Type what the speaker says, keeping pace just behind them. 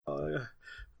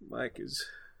Mike is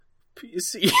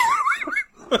PC.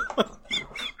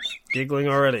 Giggling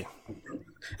already.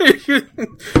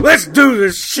 Let's do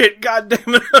this shit,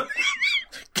 goddammit.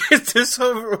 Get this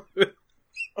over with.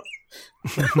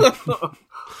 Are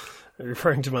you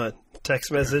referring to my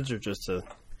text message or just an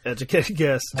educated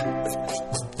guess?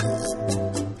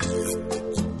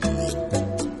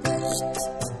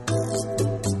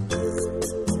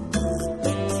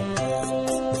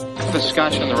 The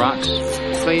scotch on the rocks,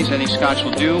 please. Any scotch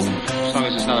will do, as long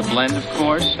as it's not a blend, of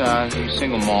course.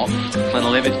 Single malt.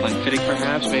 Glenlivet, Glenfiddich,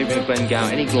 perhaps. Maybe a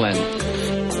Glengow. Any Glen.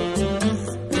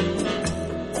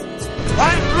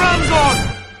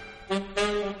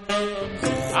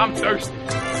 I'm thirsty.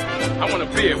 I want a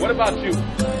beer. What about you?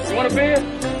 You want a beer?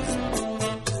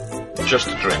 Just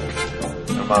a drink.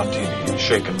 A martini,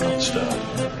 shaken, not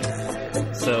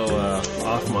stirred. So,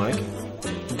 off mic,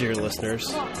 dear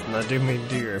listeners, and I do mean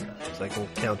dear, because I can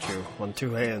count you on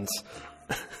two hands.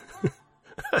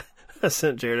 I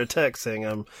sent Jared a text saying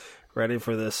I'm ready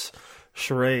for this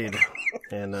charade,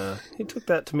 and he took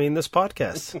that to mean this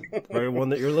podcast, the very one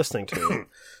that you're listening to.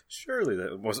 Surely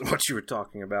that wasn't what you were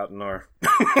talking about in our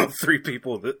 3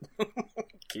 people that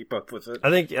keep up with it.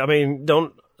 I mean,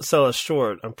 don't sell us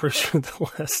short. I'm pretty sure the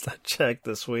last I checked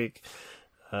this week,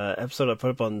 episode I put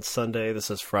up on Sunday, this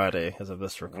is Friday as of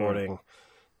this recording,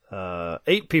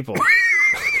 8 people.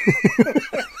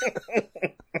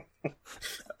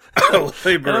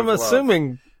 And I'm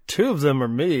assuming 2 of them are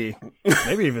me,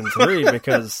 maybe even 3,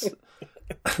 because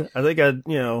I think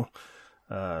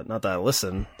not that I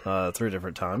listen 3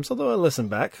 different times, although I listen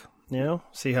back,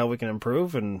 see how we can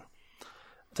improve. And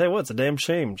I'll tell you what, it's a damn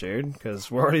shame, Jared,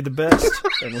 because we're already the best,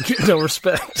 and we get no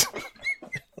respect.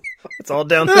 It's all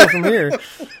downhill from here.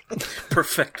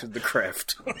 Perfected the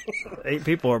craft. 8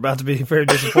 people are about to be very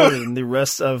disappointed in the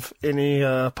rest of any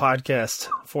podcast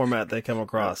format they come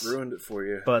across. Ruined it for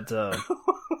you. But,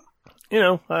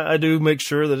 I do make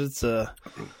sure that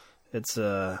it's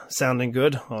sounding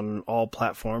good on all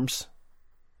platforms.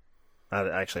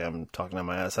 I'm talking on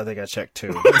my ass. I think I checked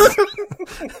 2.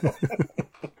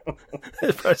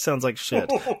 It probably sounds like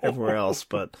shit everywhere else,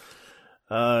 but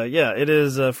it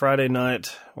is Friday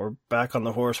night. We're back on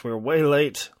the horse. We're way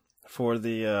late for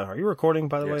the. Are you recording,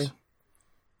 by the way?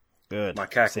 Good. My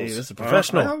cackles. See, this is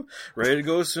professional. I'm ready to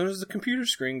go as soon as the computer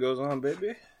screen goes on,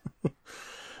 baby.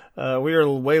 We are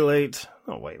way late.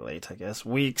 Not way late, I guess.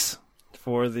 Weeks.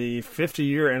 For the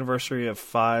 50-year anniversary of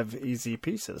 5 Easy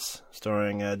Pieces,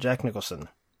 starring Jack Nicholson.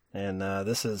 And I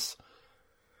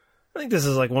think this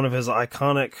is like one of his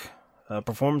iconic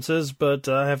performances, but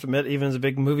I have to admit, even as a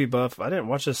big movie buff, I didn't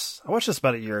watch this. I watched this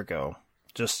about a year ago.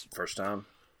 First time?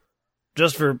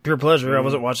 Just for pure pleasure. I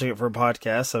wasn't watching it for a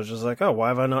podcast. I was just like, oh, why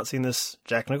have I not seen this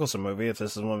Jack Nicholson movie if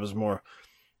this is one of his more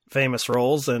famous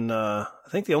roles? And I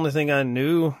think the only thing I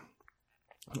knew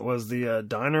was the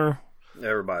diner...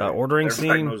 ordering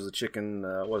Everybody scene. knows the chicken,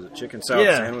 chicken salad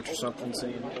sandwich or something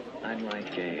scene? I'd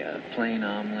like a plain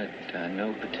omelet,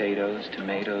 no potatoes,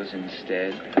 tomatoes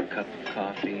instead, a cup of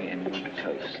coffee, and wheat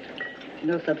toast.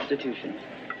 No substitution.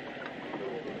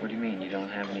 What do you mean, you don't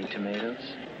have any tomatoes?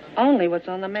 Only what's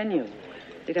on the menu.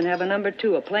 You can have a number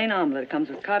 2, a plain omelet. It comes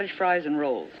with cottage fries and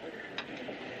rolls.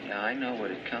 Yeah, I know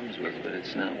what it comes with, but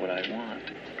it's not what I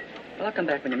want. Well, I'll come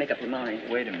back when you make up your mind.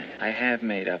 Wait a minute. I have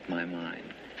made up my mind.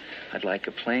 I'd like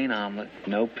a plain omelet,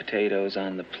 no potatoes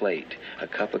on the plate, a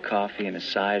cup of coffee, and a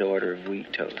side order of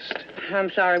wheat toast.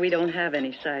 I'm sorry, we don't have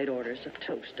any side orders of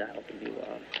toast. I'll give you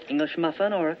an English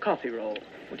muffin or a coffee roll.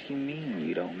 What do you mean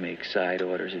you don't make side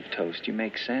orders of toast? You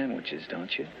make sandwiches,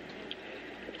 don't you?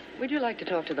 Would you like to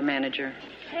talk to the manager?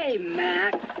 Hey,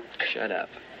 Mac. Shut up.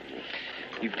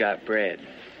 You've got bread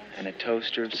and a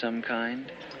toaster of some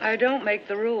kind? I don't make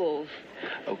the rules.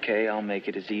 Okay, I'll make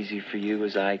it as easy for you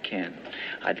as I can.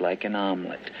 I'd like an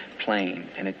omelet, plain,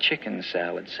 and a chicken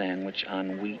salad sandwich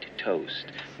on wheat toast.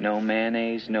 No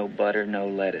mayonnaise, no butter, no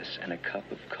lettuce, and a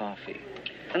cup of coffee.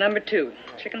 A number 2,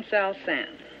 chicken salad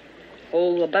sand.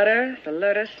 Hold the butter, the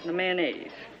lettuce, the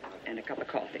mayonnaise, and a cup of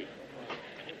coffee.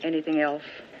 Anything else?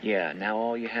 Yeah, now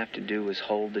all you have to do is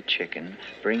hold the chicken,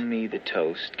 bring me the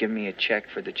toast, give me a check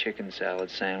for the chicken salad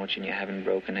sandwich, and you haven't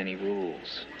broken any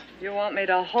rules. You want me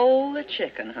to hold the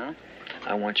chicken, huh?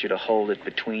 I want you to hold it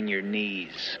between your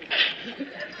knees.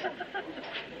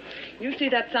 You see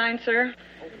that sign, sir?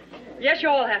 Yes, you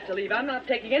all have to leave. I'm not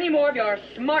taking any more of your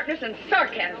smartness and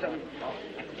sarcasm.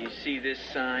 You see this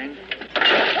sign?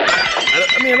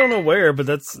 I don't know where,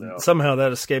 but somehow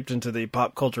that escaped into the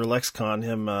pop culture lexicon.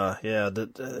 Him, the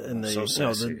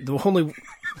only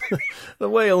the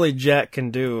way only Jack can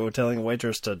do, telling a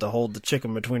waitress to hold the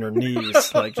chicken between her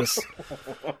knees, like just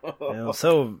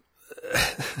so.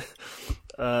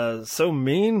 so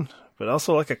mean, but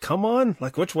also like a come on.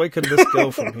 Like, which way could this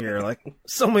go from here? Like,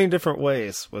 so many different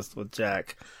ways with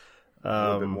Jack. A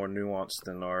little bit more nuanced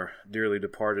than our dearly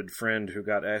departed friend who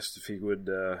got asked if he would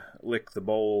lick the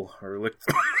bowl or lick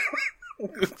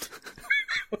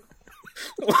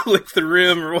lick the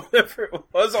rim or whatever it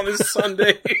was on his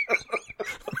Sunday.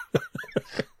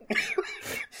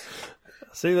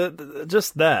 See,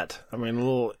 just that. I mean, a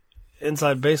little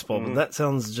inside baseball, but that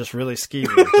sounds just really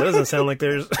skeevy. That doesn't sound like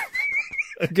there's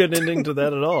a good ending to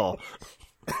that at all.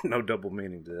 No double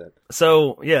meaning to that.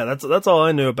 So yeah, that's all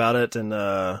I knew about it, and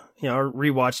I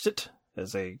rewatched it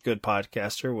as a good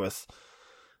podcaster with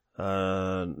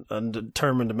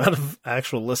undetermined amount of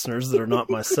actual listeners that are not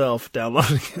myself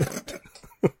downloading it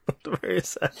the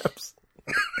various apps.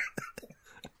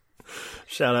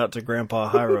 Shout out to Grandpa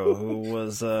Hyro, who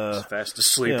was fast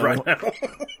asleep right now.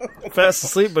 Fast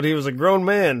asleep, but he was a grown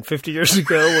man 50 years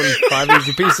ago when 5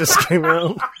 Easy Pieces came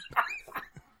out.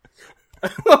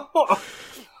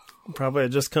 Probably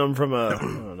had just come from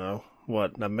a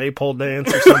maypole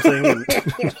dance or something, and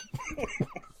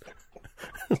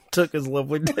took his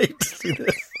lovely date to see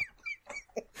this.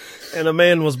 And a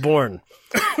man was born.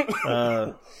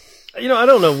 I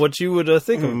don't know what you would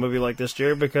think of a movie like this,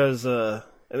 Jared, because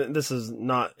this is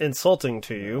not insulting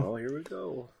to you. Oh, here we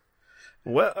go.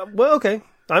 Well, okay.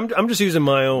 I'm just using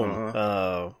my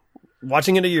own.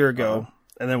 Watching it a year ago,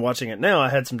 and then watching it now, I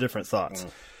had some different thoughts.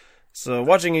 So,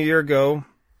 watching a year ago,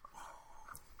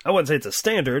 I wouldn't say it's a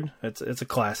standard. It's a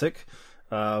classic,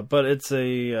 but it's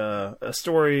a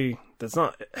story that's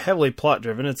not heavily plot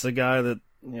driven. It's a guy that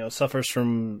suffers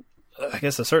from, I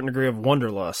guess, a certain degree of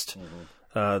wanderlust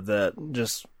that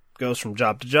just goes from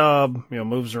job to job.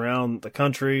 Moves around the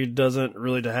country. Doesn't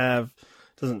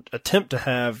attempt to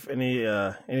have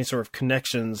any sort of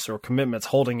connections or commitments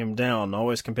holding him down.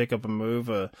 Always can pick up and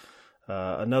move.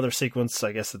 Another sequence,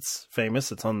 I guess it's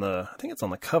famous. I think it's on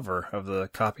the cover of the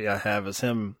copy I have, is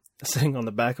him sitting on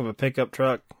the back of a pickup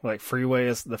truck, like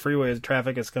the freeway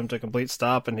traffic has come to a complete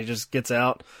stop, and he just gets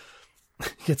out,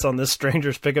 gets on this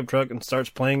stranger's pickup truck and starts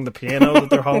playing the piano that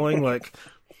they're hauling, like.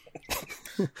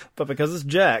 But because it's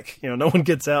Jack, no one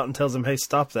gets out and tells him, "Hey,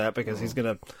 stop that," because he's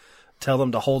gonna tell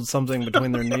them to hold something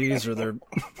between their knees or their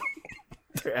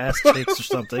ass cheeks or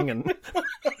something, and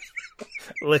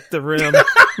lick the rim.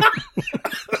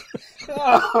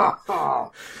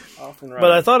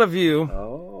 But I thought of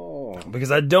you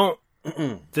because I don't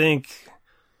think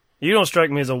you don't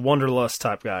strike me as a wanderlust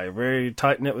type guy. You're very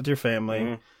tight knit with your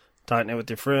family, tight knit with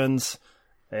your friends,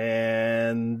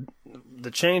 and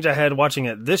the change I had watching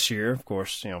it this year, of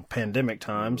course, pandemic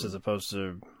times as opposed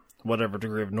to whatever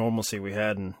degree of normalcy we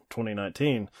had in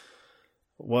 2019,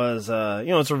 was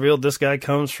it's revealed this guy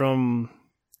comes from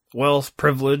wealth,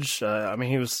 privilege.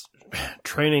 He was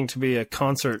training to be a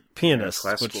concert pianist,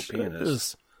 classical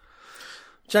pianist.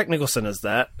 Jack Nicholson is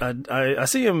that. I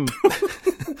see him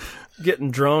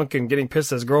getting drunk and getting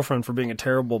pissed at his girlfriend for being a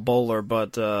terrible bowler,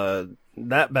 but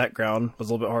that background was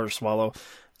a little bit harder to swallow.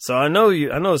 So I know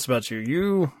this about you.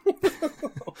 You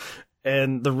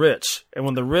and the rich, and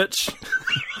when the rich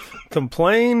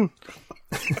complain,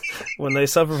 when they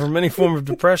suffer from any form of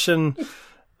depression.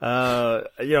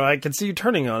 I can see you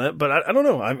turning on it, but I don't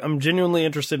know. I'm genuinely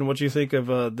interested in what you think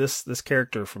of this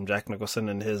character from Jack Nicholson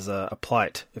and his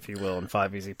plight, if you will, in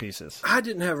 5 Easy Pieces. I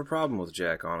didn't have a problem with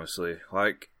Jack, honestly.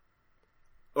 Like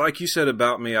you said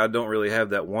about me, I don't really have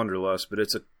that wanderlust, but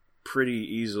it's a pretty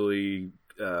easily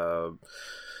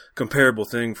comparable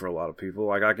thing for a lot of people.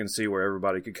 Like, I can see where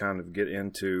everybody could kind of get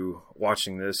into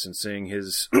watching this and seeing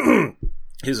his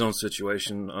his own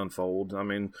situation unfold. I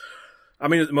mean,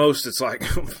 at most, it's like,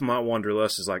 my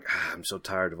wanderlust is like, I'm so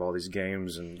tired of all these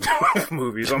games and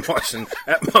movies I'm watching.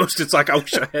 At most, it's like, I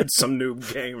wish I had some new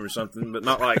game or something, but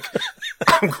not like,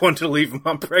 I'm going to leave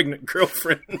my pregnant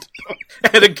girlfriend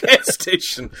at a gas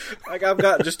station. Like, I've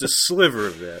got just a sliver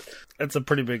of that. That's a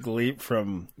pretty big leap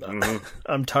from,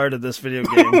 I'm tired of this video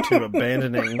game to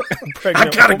abandoning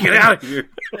pregnant I gotta get out of here.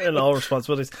 And all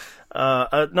responsibilities.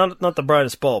 Not the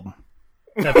brightest bulb.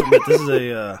 I have to admit,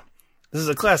 this is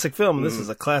a classic film. This is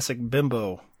a classic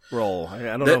bimbo role. I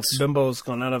don't know if bimbo's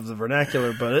gone out of the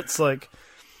vernacular, but it's like,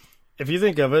 if you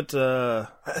think of it, I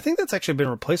think that's actually been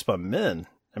replaced by men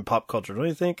in pop culture, don't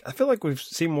you think? I feel like we've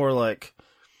seen more like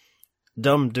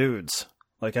dumb dudes.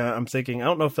 Like, I'm thinking, I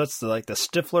don't know if that's the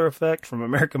Stifler effect from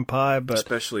American Pie, but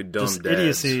especially dumb dads,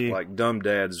 idiocy. like dumb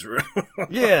dads.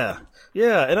 yeah,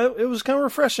 and it was kind of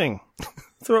refreshing.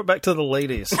 Throw it back to the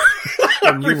ladies.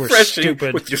 And you were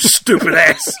stupid with your stupid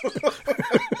ass.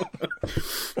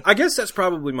 I guess that's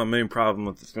probably my main problem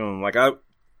with the film. Like, I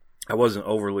wasn't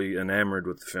overly enamored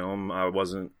with the film. I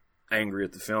wasn't angry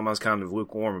at the film. I was kind of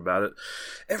lukewarm about it.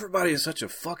 Everybody is such a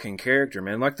fucking character,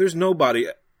 man. Like, there's nobody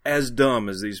as dumb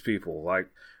as these people. Like,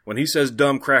 when he says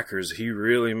dumb crackers, he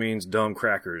really means dumb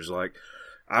crackers. Like,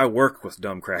 I work with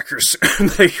dumb crackers.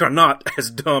 They are not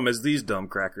as dumb as these dumb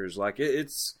crackers. Like,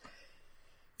 it's...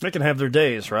 They can have their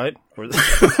days, right? Where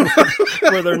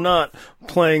they're not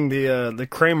playing the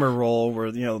Kramer role,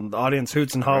 where the audience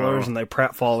hoots and hollers and they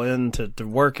pratfall in to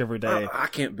work every day. I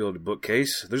can't build a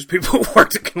bookcase. There's people at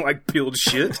work that can like build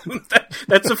shit.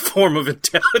 That's a form of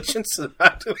intelligence.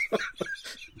 The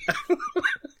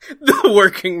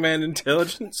working man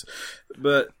intelligence,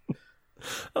 but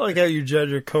I like how you judge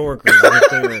your coworkers if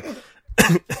they were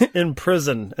in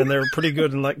prison and they're pretty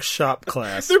good in like shop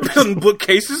class. They're building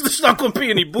bookcases. There's not going to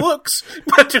be any books,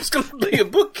 but there's going to be a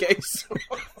bookcase.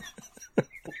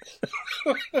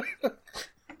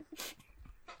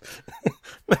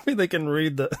 Maybe they can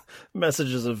read the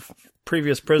messages of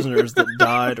previous prisoners that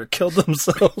died or killed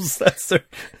themselves. That's their.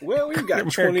 Well, we've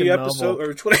got 20 episodes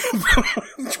or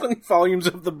 20 volumes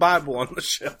of the Bible on the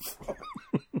shelf.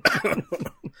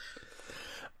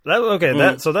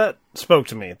 So that spoke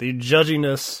to me. The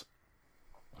judginess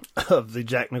of the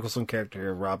Jack Nicholson character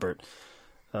here, Robert.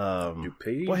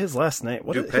 Dupee? What his last name?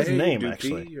 What is his name,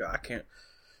 actually? I can't.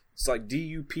 It's like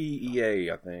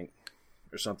Dupea, I think,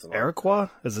 or something like that. Iroquois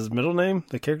is his middle name,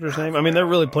 the character's name? I mean, they're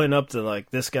really playing up to, like,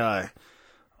 this guy.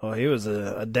 Oh, he was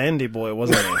a dandy boy,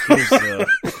 wasn't he? He was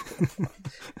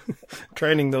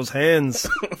training those hands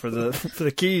for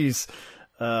the keys.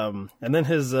 And then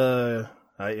his...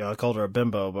 I called her a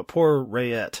bimbo, but poor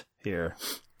Rayette here.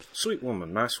 Sweet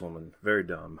woman, nice woman, very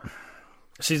dumb.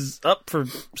 She's up for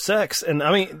sex, and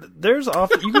I mean, there's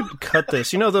often you could cut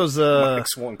this. You know those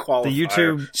Mike's one qualifier. The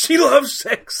YouTube. She loves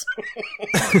sex.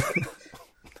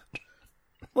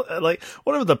 Like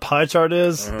whatever the pie chart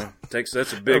is.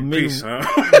 That's a big piece, huh?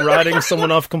 Writing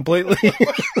someone off completely.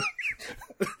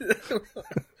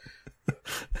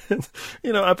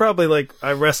 I probably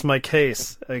I rest my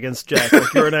case against Jack.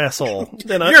 Like, you're an asshole.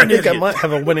 Then I think I might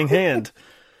have a winning hand.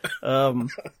 I'll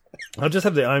just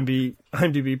have the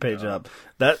IMDb page up.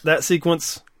 That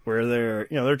sequence where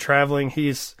they're traveling,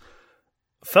 he's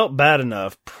felt bad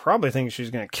enough, probably thinking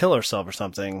she's going to kill herself or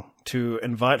something, to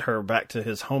invite her back to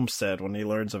his homestead when he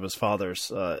learns of his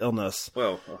father's illness.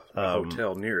 Well, a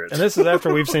hotel near it. And this is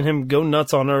after we've seen him go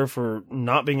nuts on her for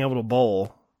not being able to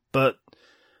bowl, but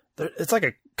it's like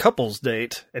a couple's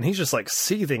date, and he's just like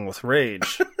seething with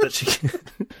rage that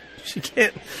she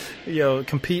can't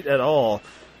compete at all.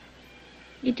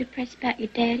 You depressed about your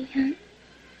daddy, huh?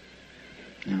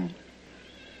 No.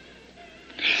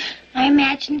 I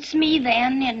imagine it's me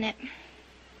then, isn't it?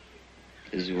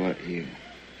 Is what you?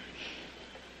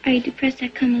 Are you depressed I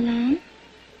come along?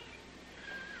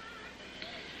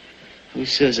 Who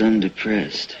says I'm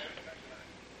depressed?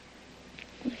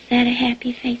 Was that a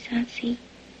happy face I see?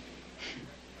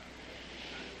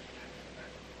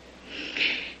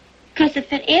 Because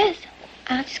if it is,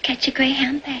 I'll just catch a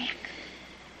Greyhound back.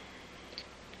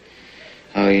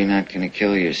 Oh, you're not going to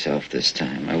kill yourself this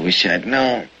time. I wish I'd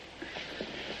known.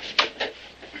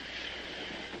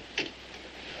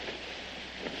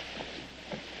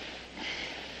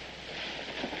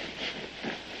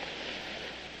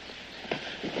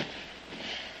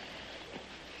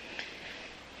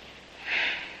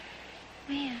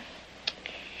 Well,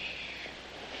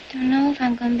 don't know if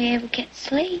I'm going to be able to get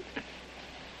sleep.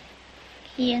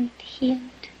 Hint, hint.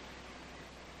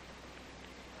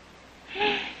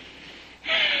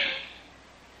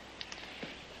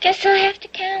 Guess I'll have to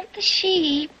count the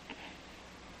sheep.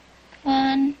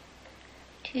 1,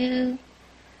 2,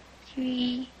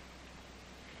 3,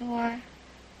 4,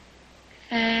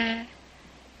 5,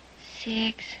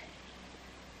 6,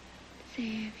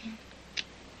 7.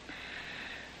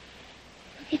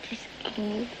 Look at this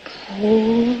old,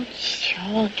 cold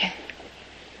shoulder.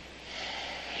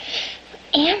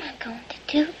 What am I going to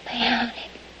do about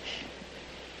it?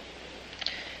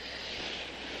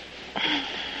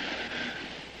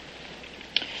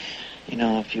 You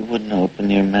know, if you wouldn't open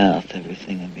your mouth,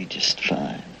 everything would be just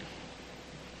fine.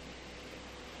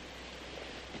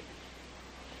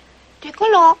 Take a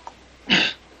look.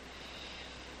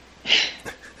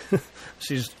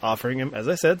 She's offering him, as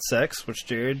I said, sex, which,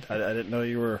 Jared, I didn't know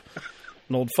you were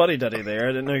an old fuddy-duddy there.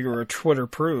 I didn't know you were a Twitter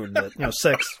prude, that,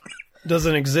 sex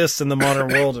doesn't exist in the modern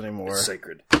world anymore. It's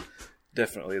sacred.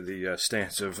 Definitely the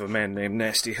stance of a man named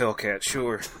Nasty Hellcat,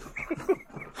 sure.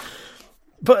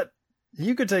 But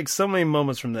you could take so many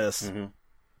moments from this,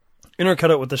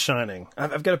 intercut it with The Shining.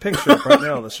 I've got a picture up right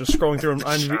now that's just scrolling through.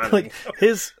 Like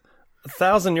his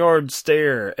 1,000-yard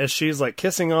stare as she's like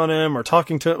kissing on him or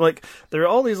talking to him. Like, there are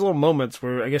all these little moments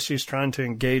where I guess she's trying to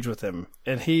engage with him,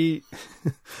 and he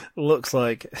looks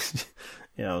like,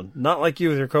 you know, not like you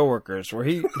with your coworkers, where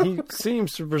he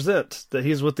seems to present that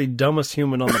he's with the dumbest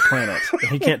human on the planet,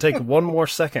 and he can't take one more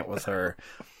second with her.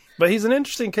 But he's an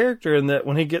interesting character in that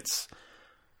when he gets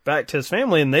back to his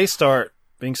family and they start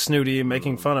being snooty and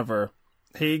making fun of her,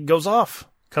 he goes off,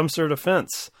 comes to her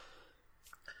defense.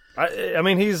 I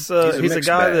mean, he's a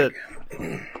guy that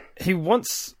he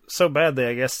wants so badly,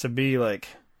 I guess, to be like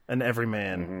an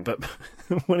everyman. But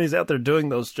when he's out there doing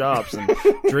those jobs and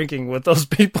drinking with ththose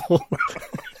people,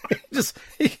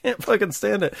 he can't fucking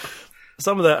stand it.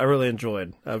 Some of that I really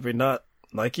enjoyed. I mean, not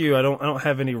like you. I don't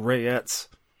have any Rayettes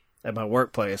at my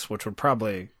workplace, which would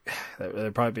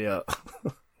there'd probably be a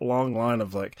long line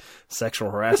of like sexual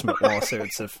harassment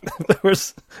lawsuits if there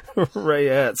was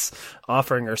Rayettes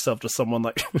offering herself to someone,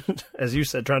 like, as you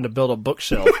said, trying to build a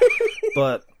bookshelf.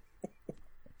 But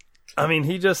I mean,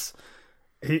 he's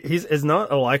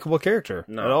not a likable character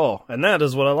at all, and that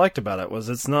is what I liked about it. Was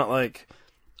it's not like,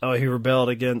 oh, he rebelled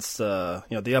against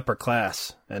the upper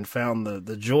class and found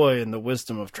the joy and the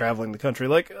wisdom of traveling the country.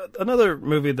 Like another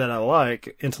movie that I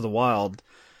like, Into the Wild,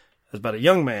 is about a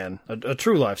young man, a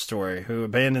true life story, who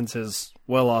abandons his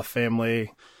well-off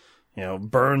family,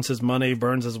 burns his money,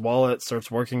 burns his wallet, starts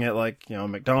working at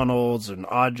McDonald's and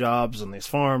odd jobs on these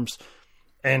farms,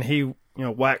 and he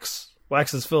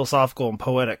waxes philosophical and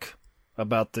poetic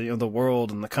about the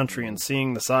world and the country and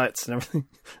seeing the sights and everything.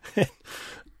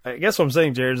 I guess what I'm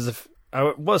saying, Jared, is if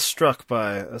I was struck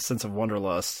by a sense of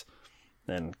wanderlust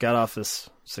and got off this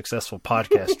successful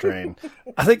podcast train,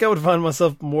 I think I would find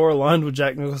myself more aligned with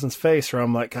Jack Nicholson's face, where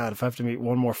I'm like, God, if I have to meet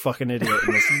one more fucking idiot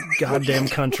in this goddamn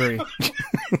country.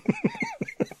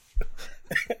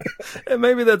 And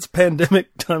maybe that's pandemic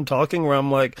time talking, where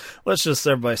I'm like, let's just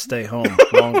everybody stay home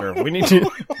longer. We need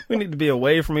to be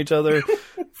away from each other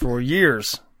for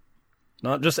years,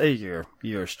 not just a year.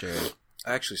 Years, Jared.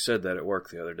 I actually said that at work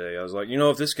the other day. I was like,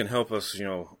 if this can help us,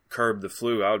 curb the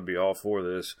flu, I would be all for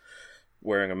this.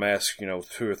 Wearing a mask, 2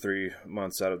 or 3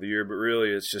 months out of the year, but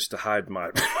really it's just to hide my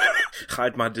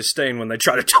disdain when they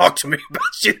try to talk to me about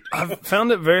shit. I've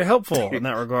found it very helpful in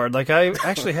that regard. Like, I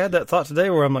actually had that thought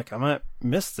today where I'm like, I might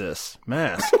miss this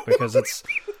mask because it's...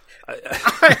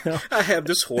 I have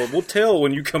this horrible tell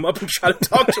when you come up and try to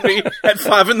talk to me at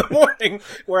 5 a.m,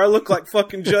 where I look like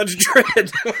fucking Judge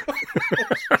Dredd.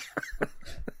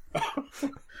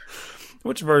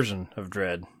 Which version of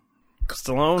Dredd?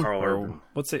 Stallone? Carl Urban.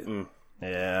 What's it?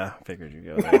 Yeah, I figured you'd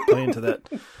go there. Playing to that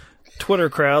Twitter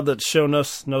crowd that's shown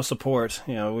us no support.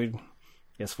 We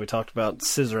talked about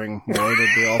scissoring more.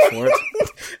 They'd be all for it.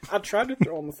 I tried to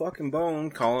throw him the fucking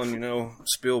bone, calling,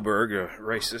 Spielberg a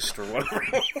racist or whatever.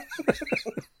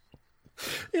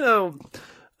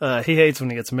 He hates when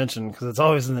he gets mentioned because it's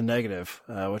always in the negative,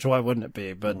 which why wouldn't it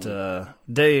be? But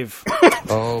Dave.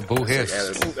 Oh, boo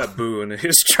hiss. A boo in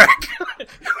his track.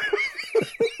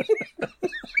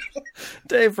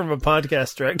 Dave from a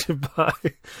podcast directed by,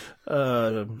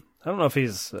 I don't know if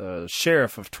he's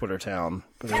sheriff of Twitter Town,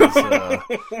 but he's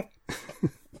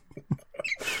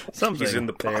something. He's in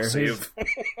the posse of...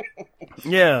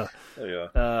 Yeah. Oh,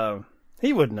 yeah.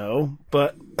 He would know,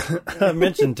 but I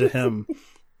mentioned to him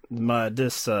my I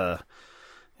don't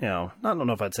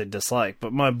know if I'd say dislike,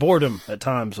 but my boredom at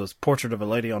times was Portrait of a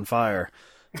Lady on Fire,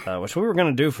 which we were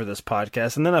going to do for this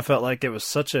podcast, and then I felt like it was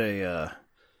such a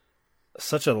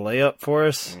layup for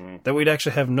us that we'd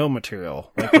actually have no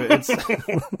material. Like,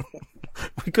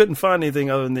 we couldn't find anything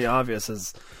other than the obvious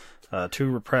as two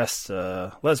repressed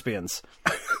lesbians.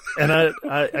 And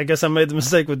I guess I made the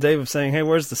mistake with Dave of saying, hey,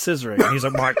 where's the scissoring? And he's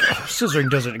like, Mark, scissoring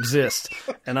doesn't exist.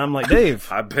 And I'm like, Dave,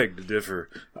 I beg to differ.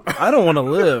 I don't want to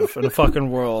live in a fucking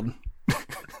world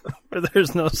where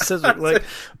there's no scissoring. Like,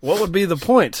 what would be the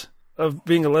point of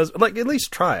being a lesbian? Like, at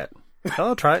least try it.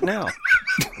 I'll try it now.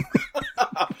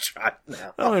 I'll try it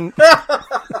now. I mean,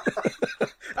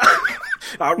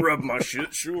 I'll rub my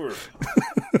shit, sure.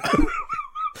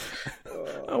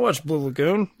 I watch Blue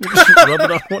Lagoon. You just rub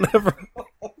it on whatever.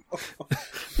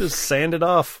 Just sand it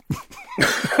off.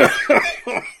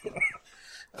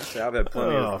 I've had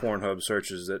plenty of Pornhub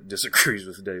searches that disagrees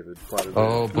with David.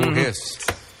 Oh, boo hiss.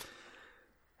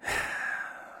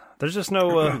 There's just no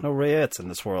Rayettes in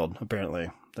this world, apparently.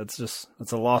 It's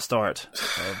a lost art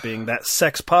of being that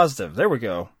sex positive. There we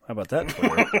go. How about that,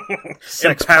 Twitter?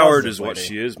 Sex empowered is what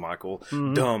she is, Michael.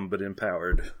 Mm-hmm. Dumb, but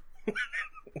empowered.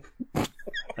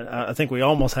 I think we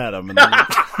almost had him. And then...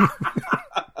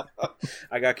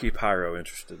 I got to keep Hyro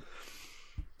interested.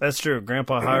 That's true.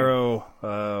 Grandpa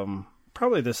Hyro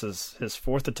probably this is his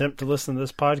fourth attempt to listen to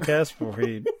this podcast before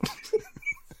he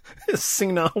his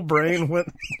senile brain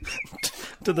went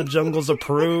to the jungles of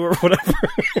Peru or whatever.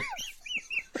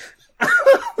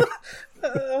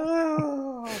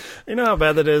 You know how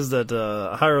bad that is that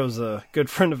Hiro's a good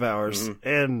friend of ours,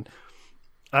 and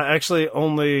I actually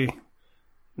only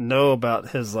know about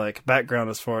his like background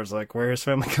as far as like where his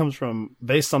family comes from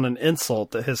based on an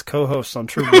insult that his co-host on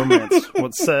True Romance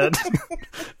once said.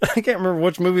 I can't remember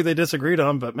which movie they disagreed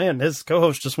on, but man, his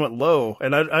co-host just went low,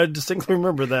 and I distinctly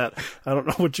remember that. I don't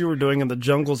know what you were doing in the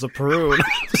jungles of Peru.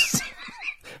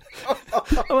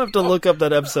 I'll have to look up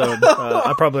that episode.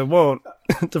 I probably won't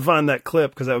to find that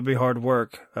clip because that would be hard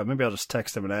work. Maybe I'll just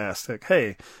text him and ask, like,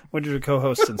 "Hey, when did your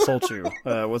co-host insult you?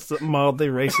 What's the mildly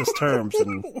racist terms?"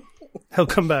 And he'll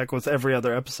come back with every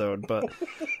other episode. But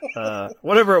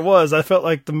whatever it was, I felt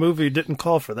like the movie didn't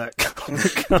call for that kind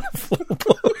of full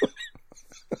blow.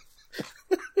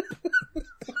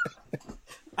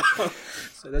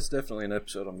 So that's definitely an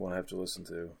episode I'm going to have to listen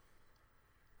to.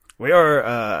 We are,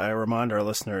 I remind our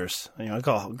listeners, I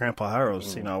call Grandpa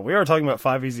Hiro's, we are talking about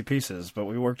 5 Easy Pieces, but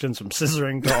we worked in some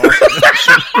scissoring talk.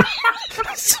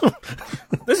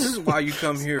 This is why you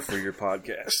come here for your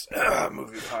podcast,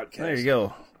 movie podcast. There you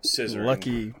go. Scissoring.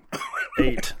 Lucky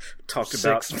 8. Talked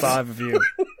about 5 of you.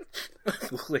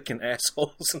 Licking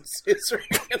assholes and scissoring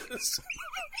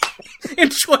in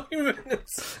 20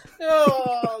 minutes.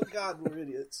 Oh, God, we're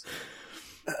idiots.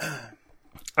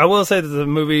 I will say that the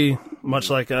movie, much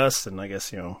like us, and I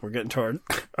guess, we're getting to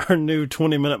our new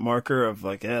 20-minute marker of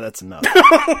like, yeah, that's enough.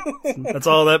 That's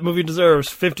all that movie deserves.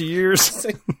 50 years.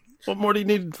 What more do you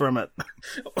need from it?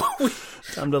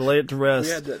 Time to lay it to rest.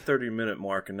 We had that 30-minute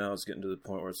mark, and now it's getting to the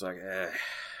point where it's like,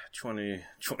 20,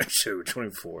 22,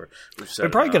 24. We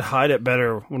probably could hide it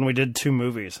better when we did 2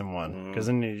 movies in one, because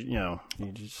then you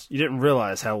didn't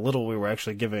realize how little we were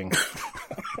actually giving.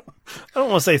 I don't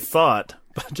want to say thought,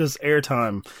 but just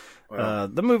airtime. Well,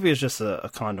 the movie is just a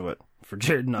conduit for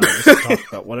Jared and I just to talk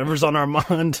about whatever's on our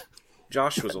mind.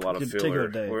 Josh was a lot of filler.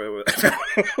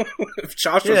 If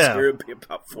Josh was here, it'd be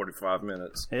about 45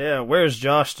 minutes. Yeah, where's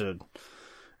Josh to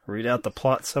read out the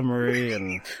plot summary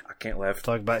and I can't laugh.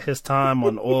 Talk about his time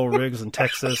on oil rigs in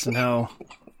Texas and how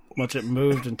much it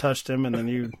moved and touched him, and then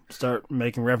you start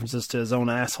making references to his own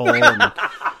asshole and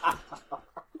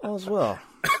all as well.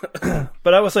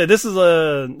 But I will say this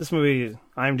movie,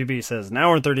 IMDb says an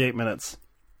hour and 38 minutes.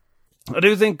 I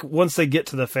do think once they get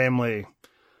to the family,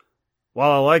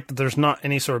 while I like that there's not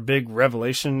any sort of big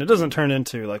revelation, it doesn't turn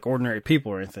into like Ordinary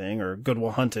People or anything, or Good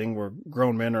Will Hunting where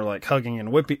grown men are like hugging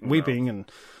and weeping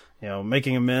and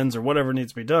making amends or whatever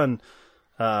needs to be done.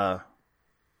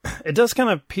 It does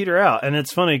kind of peter out, and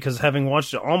it's funny because having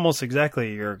watched it almost exactly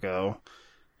a year ago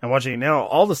and watching it now,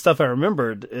 all the stuff I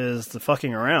remembered is the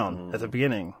fucking around at the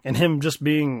beginning and him just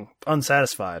being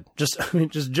unsatisfied. Just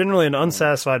generally an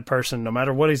unsatisfied person, no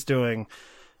matter what he's doing.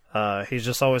 He's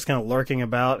just always kind of lurking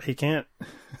about. He can't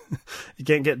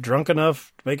get drunk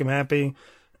enough to make him happy.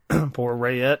 Poor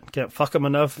Rayette can't fuck him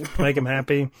enough to make him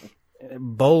happy.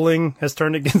 Bowling has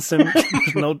turned against him.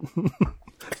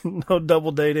 No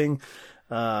double dating.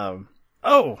 One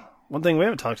thing we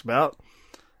haven't talked about.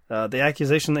 The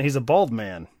accusation that he's a bald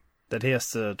man that he has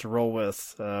to roll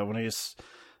with when he's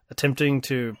attempting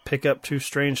to pick up 2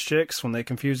 strange chicks when they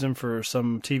confuse him for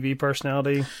some TV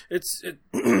personality.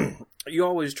 You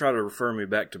always try to refer me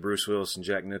back to Bruce Willis and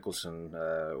Jack Nicholson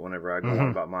whenever I go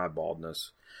on about my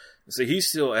baldness. See, he's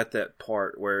still at that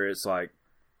part where it's like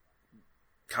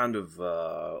kind of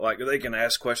like they can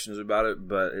ask questions about it,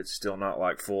 but it's still not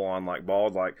like full on like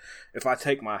bald. Like if I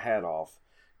take my hat off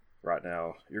right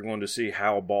now, you're going to see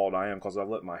how bald I am because I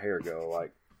let my hair go.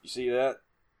 Like, you see that?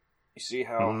 You see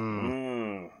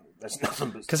how? That's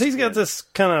nothing but. Because he's got this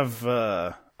kind of.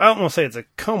 I don't want to say it's a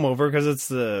comb over because it's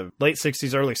the late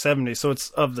 60s, early 70s, so it's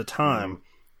of the time.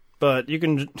 But you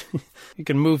can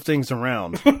move things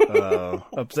around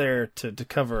up there to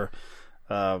cover.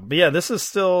 But yeah, this is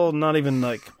still not even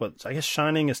like what I guess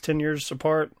Shining is 10 years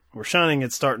apart. Where Shining,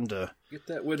 it's starting to get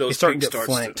that widow's starting to get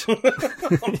flanked.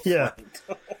 Yeah.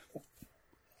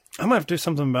 I might have to do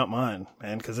something about mine,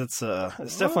 man, because it's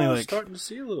definitely like starting to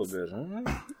see a little bit,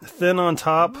 huh? Thin on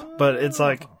top, but it's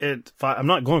like I'm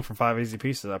not going for 5 easy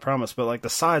pieces, I promise. But like the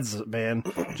sides, man,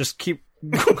 just keep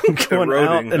going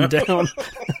eroding, out and down,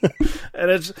 and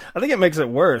I think it makes it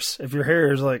worse if your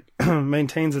hair is like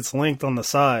maintains its length on the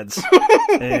sides,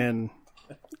 and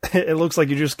it looks like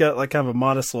you just got like kind of a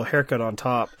modest little haircut on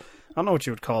top. I don't know what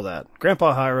you would call that.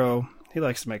 Grandpa Hiro, he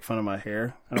likes to make fun of my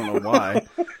hair. I don't know why.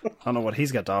 I don't know what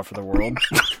he's got to offer the world.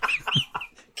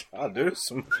 I'll do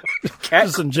some cat,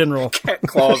 just in general cat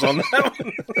claws on that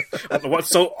one. I don't know what's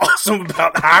so awesome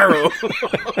about Hiro.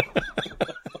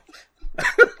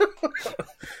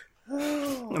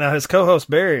 Now his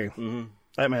co-host Barry,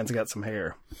 that man's got some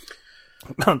hair.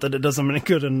 Not that it does him any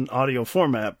good in audio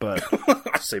format, but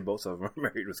I say both of them are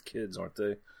married with kids, aren't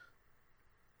they?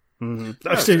 Mm-hmm.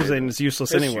 I was saying it's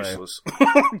useless anyway. Useless.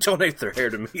 Donate their hair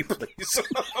to me, please.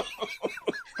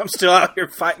 I'm still out here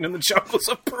fighting in the jungles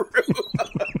of Peru.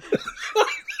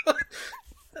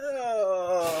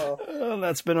 And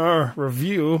that's been our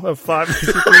review of 5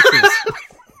 Missing Creatures.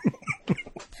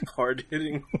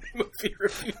 Hard-hitting movie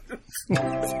reviews.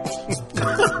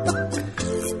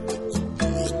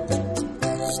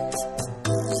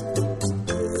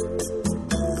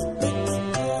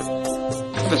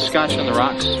 The scotch on the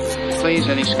rocks, please.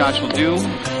 Any scotch will do,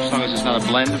 as long as it's not a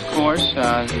blend, of course.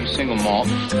 Single malt.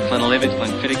 Glenlivet,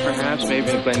 Glenfiddich, perhaps, maybe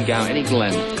a Glengown, any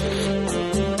Glen.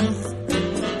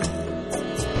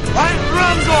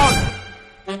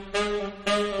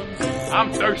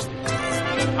 I'm thirsty.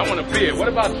 I want a beer. What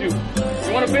about you?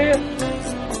 You want a beer?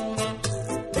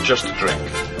 Just a drink.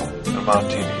 A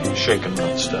martini, shaken,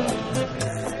 not stirred.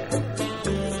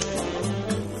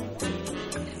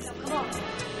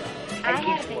 I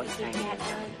have it.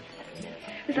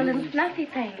 It was a little fluffy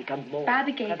thing.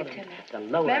 Bobby gave it to me.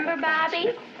 Remember,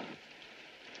 Bobby?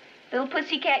 Little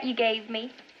pussycat you gave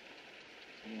me.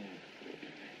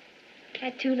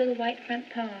 Had 2 little white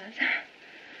front paws.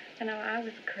 And I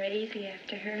was crazy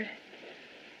after her.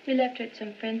 We left her at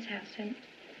some friend's house, and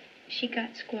she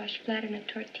got squashed flat in a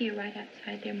tortilla right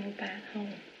outside their mobile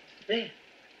home. There.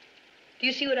 Do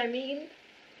you see what I mean?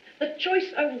 The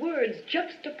choice of words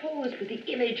juxtaposed with the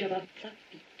image of a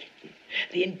fluffy kitten.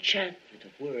 The enchantment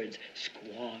of words,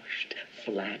 squashed,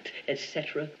 flat,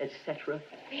 etc., etc.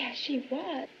 Yeah, she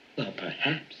was. Well,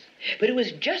 perhaps. But it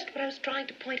was just what I was trying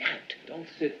to point out. Don't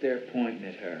sit there pointing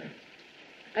at her.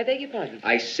 I beg your pardon.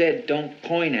 I said don't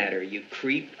point at her, you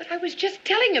creep. But I was just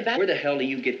telling about... Where the hell do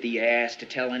you get the ass to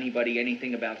tell anybody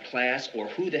anything about class, or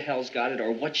who the hell's got it,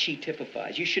 or what she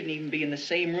typifies? You shouldn't even be in the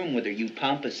same room with her, you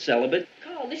pompous celibate.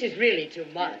 Carl, this is really too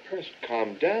much. Just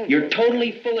calm down. You're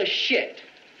totally full of shit.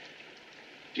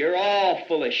 You're all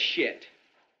full of shit.